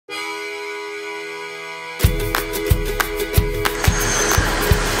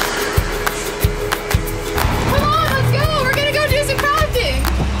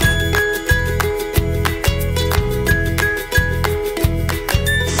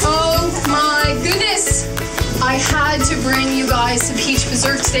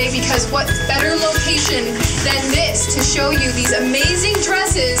Berserk today because what better location than this to show you these amazing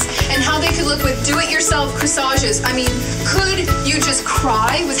dresses and how they could look with do-it-yourself corsages. I mean, could you just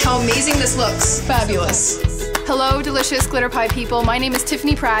cry with how amazing this looks? Fabulous. Hello, delicious Glitter Pie people. My name is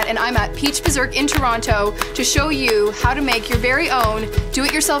Tiffany Pratt and I'm at Peach Berserk in Toronto to show you how to make your very own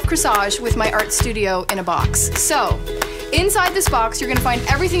do-it-yourself corsage with my art studio in a box. So, inside this box, you're gonna find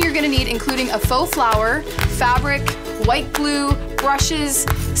everything you're gonna need, including a faux flower, fabric, white glue, brushes,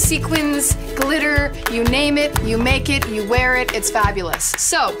 sequins, glitter, you name it, you make it, you wear it, it's fabulous.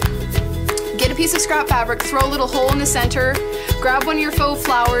 So, get a piece of scrap fabric, throw a little hole in the center, grab one of your faux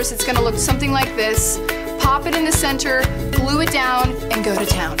flowers, it's gonna look something like this, pop it in the center, glue it down, and go to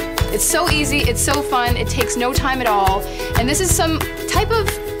town. It's so easy, it's so fun, it takes no time at all, and this is some type of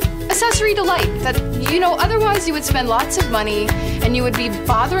accessory delight that, you know, otherwise you would spend lots of money and you would be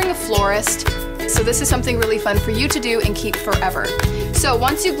bothering a florist. So this is something really fun for you to do and keep forever. So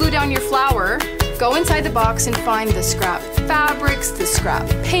once you glue down your flower, go inside the box and find the scrap fabrics, the scrap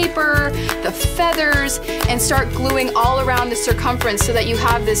paper, the feathers, and start gluing all around the circumference so that you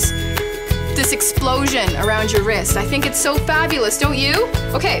have this explosion around your wrist. I think it's so fabulous, don't you?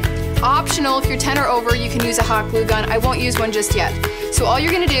 Okay, optional, if you're 10 or over, you can use a hot glue gun. I won't use one just yet. So all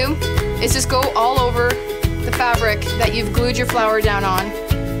you're gonna do is just go all over the fabric that you've glued your flower down on,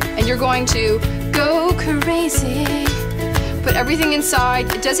 and you're going to go crazy. Put everything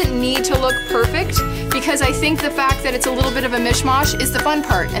inside. It doesn't need to look perfect because I think the fact that it's a little bit of a mishmash is the fun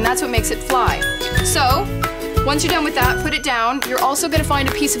part, and that's what makes it fly. So, once you're done with that, put it down. You're also gonna find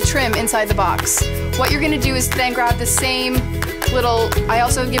a piece of trim inside the box. What you're gonna do is then grab the same little, I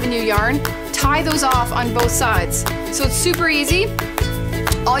also have given you yarn, tie those off on both sides. So it's super easy.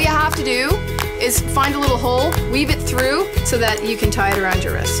 All you have to do is find a little hole, weave it through so that you can tie it around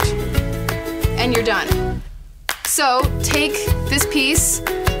your wrist. And you're done. So take this piece,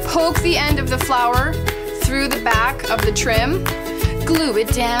 poke the end of the flower through the back of the trim, glue it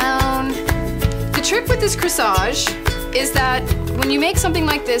down. The trick with this corsage is that when you make something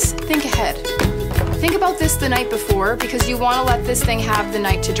like this, think ahead. Think about this the night before because you want to let this thing have the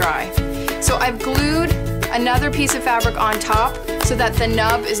night to dry. So I've glued another piece of fabric on top so that the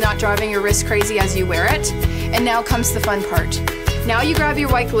nub is not driving your wrist crazy as you wear it. And now comes the fun part. Now you grab your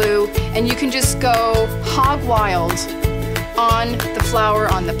white glue and you can just go hog wild on the flower,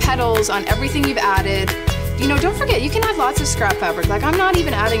 on the petals, on everything you've added. You know, don't forget, you can add lots of scrap fabric. Like, I'm not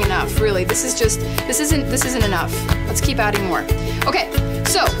even adding enough, really. This isn't enough. Let's keep adding more. Okay,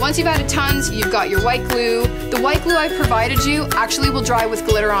 so once you've added tons, you've got your white glue. The white glue I've provided you actually will dry with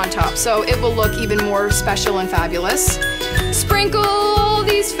glitter on top, so it will look even more special and fabulous. Sprinkle all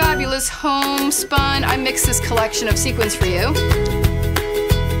these fabulous homespun. I mixed this collection of sequins for you.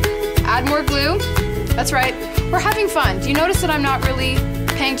 Add more glue. That's right, we're having fun. Do you notice that I'm not really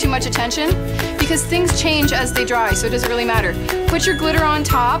paying too much attention? Because things change as they dry, so it doesn't really matter. Put your glitter on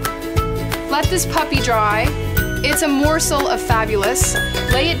top, let this puppy dry. It's a morsel of fabulous.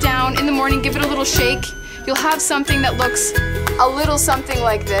 Lay it down in the morning, give it a little shake. You'll have something that looks a little something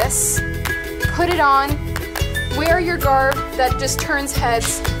like this. Put it on, wear your garb that just turns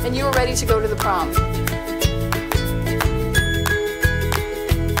heads, and you are ready to go to the prom.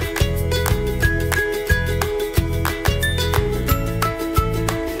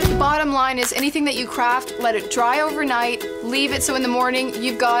 Bottom line is anything that you craft, let it dry overnight, leave it so in the morning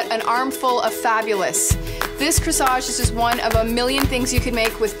you've got an armful of fabulous. This corsage is just one of a million things you can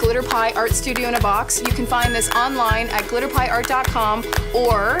make with Glitter Pie Art Studio in a box. You can find this online at glitterpieart.com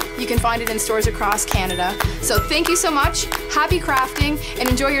or you can find it in stores across Canada. So thank you so much, happy crafting, and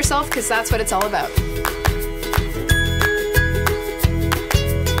enjoy yourself because that's what it's all about.